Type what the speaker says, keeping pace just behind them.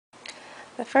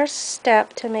The first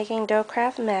step to making dough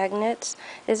craft magnets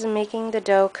is making the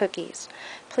dough cookies.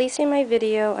 Please see my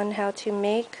video on how to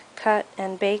make, cut,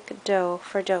 and bake dough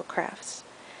for dough crafts.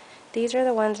 These are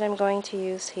the ones I'm going to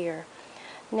use here.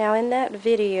 Now in that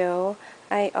video,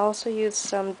 I also used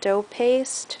some dough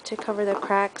paste to cover the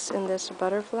cracks in this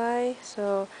butterfly,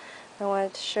 so I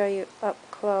wanted to show you up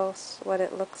close what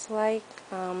it looks like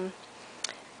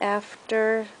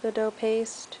after the dough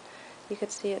paste. You can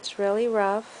see it's really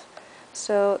rough.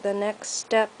 So the next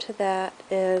step to that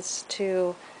is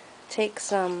to take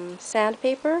some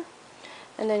sandpaper,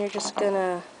 and then you're just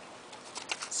gonna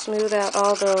smooth out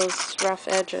all those rough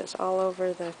edges all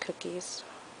over the cookies.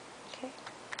 Okay.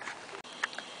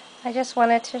 I just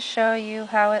wanted to show you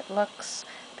how it looks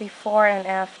before and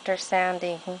after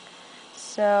sanding.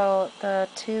 So the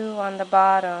two on the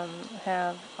bottom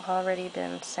have already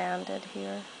been sanded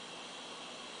here.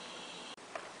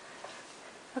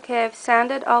 Okay, I've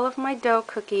sanded all of my dough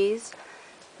cookies,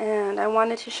 and I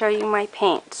wanted to show you my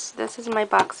paints. This is my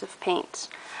box of paints.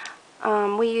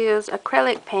 We use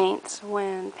acrylic paints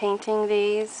when painting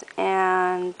these,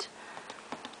 and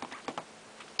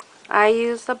I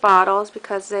use the bottles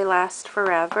because they last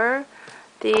forever.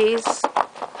 I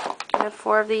have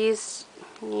 4 of these,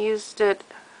 used it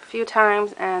a few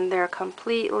times, and they're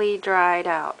completely dried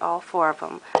out, all 4 of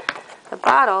them. The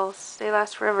bottles, they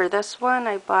last forever. This one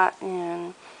I bought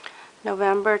in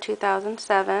November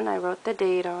 2007. I wrote the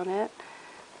date on it,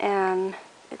 and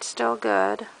it's still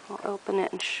good. I'll open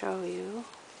it and show you.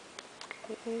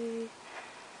 Okay,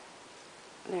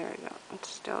 there we go. It's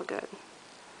still good.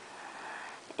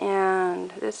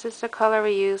 And this is the color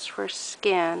we use for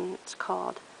skin. It's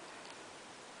called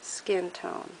Skin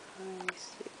Tone. Let me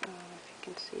see if you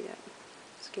can see that.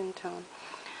 Skin Tone.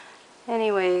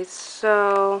 Anyways,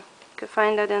 so you can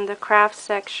find that in the craft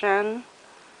section.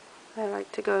 I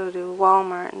like to go to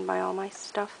Walmart and buy all my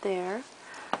stuff there.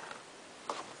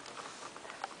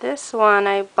 This one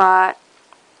I bought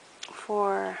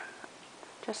for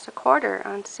just $0.25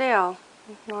 on sale.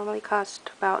 It normally costs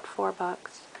about $4.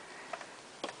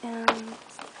 And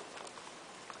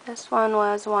this one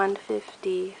was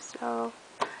 $1.50. So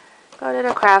go to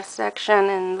the craft section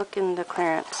and look in the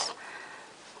clearance.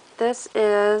 This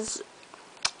is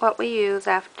what we use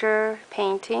after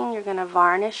painting. You're going to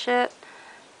varnish it,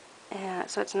 and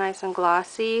so it's nice and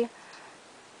glossy.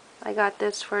 I got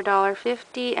this for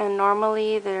 $1.50, and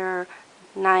normally they're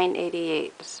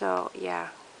 $9.88. So yeah,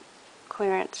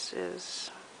 clearance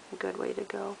is a good way to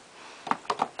go.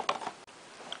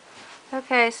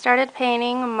 Okay, I started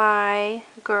painting my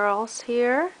girls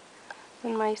here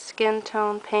in my skin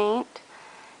tone paint,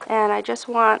 and I just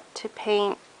want to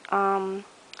paint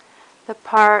the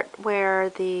part where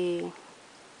the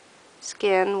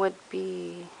skin would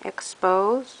be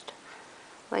exposed,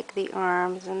 like the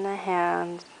arms and the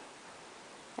hands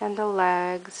and the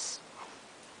legs.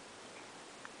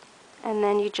 And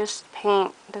then you just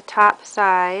paint the top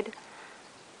side,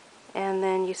 and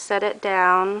then you set it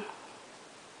down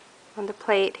on the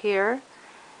plate here,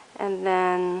 and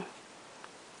then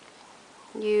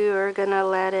you're gonna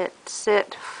let it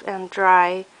sit and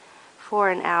dry for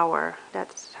an hour.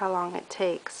 That's how long it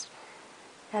takes.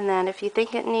 And then if you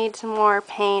think it needs more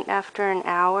paint after an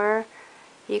hour,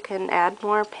 you can add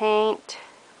more paint,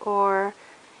 or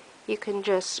you can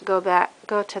just go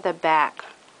to the back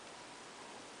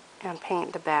and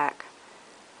paint the back.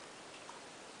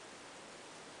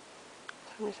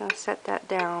 I'm just going to set that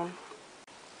down.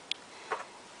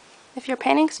 If you're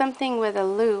painting something with a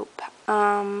loop,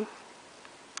 I'm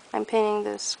painting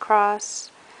this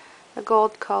cross, a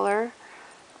gold color,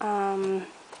 and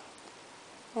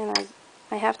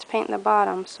I have to paint the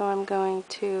bottom, so I'm going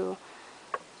to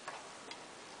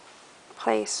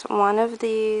place one of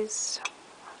these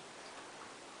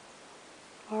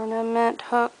ornament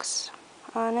hooks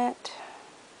on it,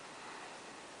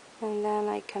 and then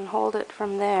I can hold it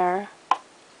from there,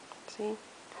 see,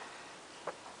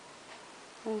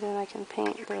 and then I can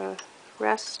paint the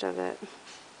rest of it.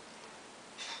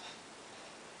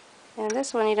 And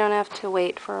this one you don't have to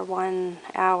wait for 1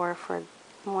 hour for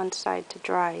one side to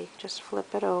dry. Just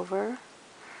flip it over,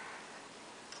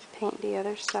 paint the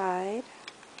other side.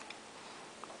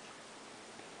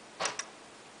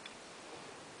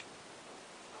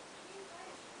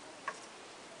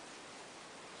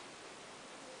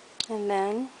 And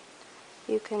then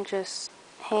you can just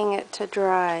hang it to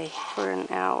dry for an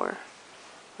hour,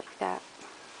 like that.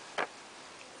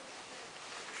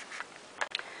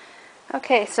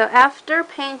 Okay, so after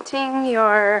painting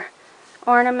your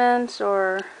ornaments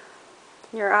or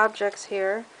your objects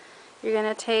here, you're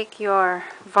going to take your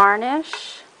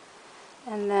varnish,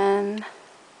 and then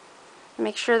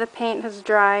Make sure the paint has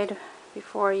dried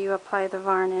before you apply the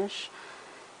varnish.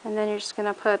 And then you're just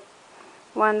going to put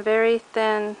one very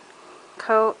thin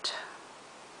coat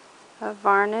of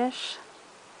varnish.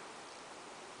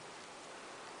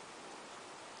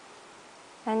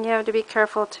 And you have to be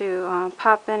careful to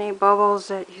pop any bubbles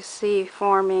that you see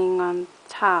forming on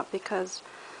top, because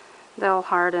they'll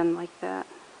harden like that.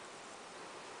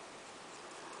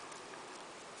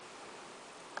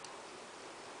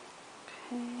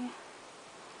 Okay.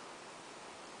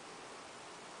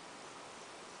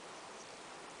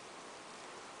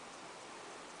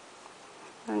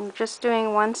 I'm just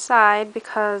doing one side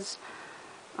because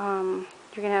you're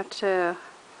going to have to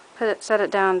set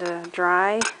it down to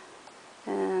dry,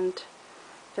 and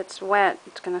if it's wet,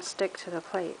 it's going to stick to the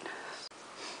plate.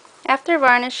 After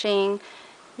varnishing,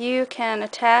 you can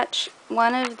attach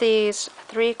one of these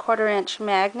 3/4 inch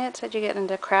magnets that you get in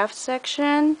the craft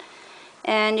section,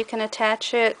 and you can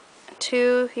attach it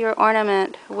to your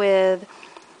ornament with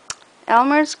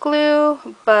Elmer's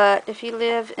glue, but if you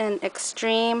live in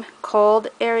extreme cold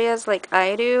areas like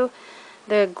I do,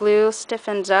 the glue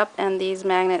stiffens up and these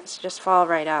magnets just fall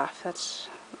right off. That's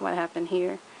what happened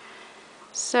here.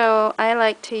 So I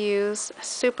like to use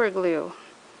super glue,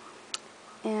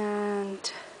 and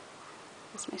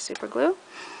this is my super glue.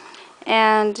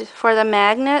 And for the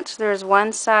magnets, there's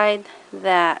one side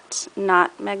that's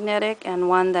not magnetic and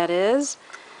one that is.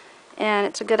 And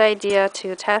it's a good idea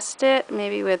to test it,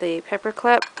 maybe with a paper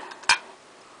clip.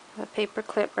 A paper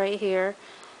clip right here.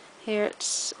 Here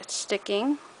it's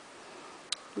sticking,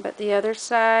 but the other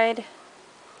side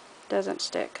doesn't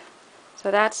stick. So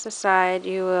that's the side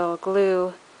you will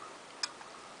glue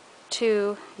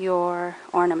to your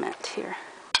ornament here.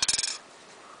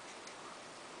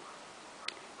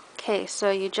 Okay, so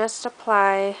you just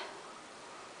apply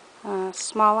a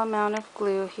small amount of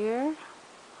glue here,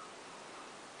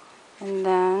 and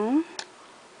then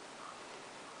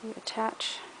you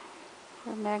attach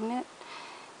your magnet,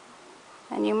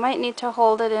 and you might need to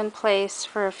hold it in place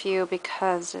for a few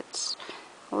because it's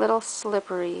a little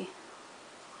slippery.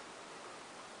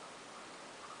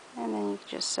 And then you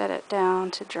just set it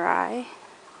down to dry,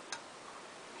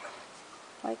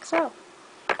 like so.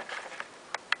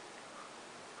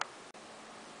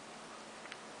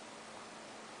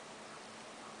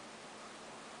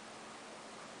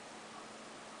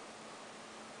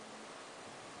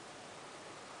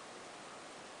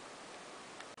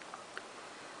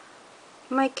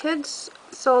 My kids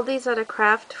sold these at a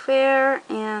craft fair,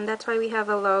 and that's why we have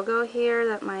a logo here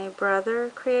that my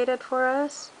brother created for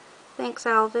us. Thanks,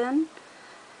 Alvin.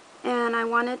 And I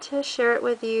wanted to share it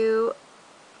with you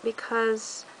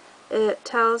because it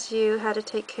tells you how to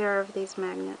take care of these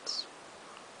magnets.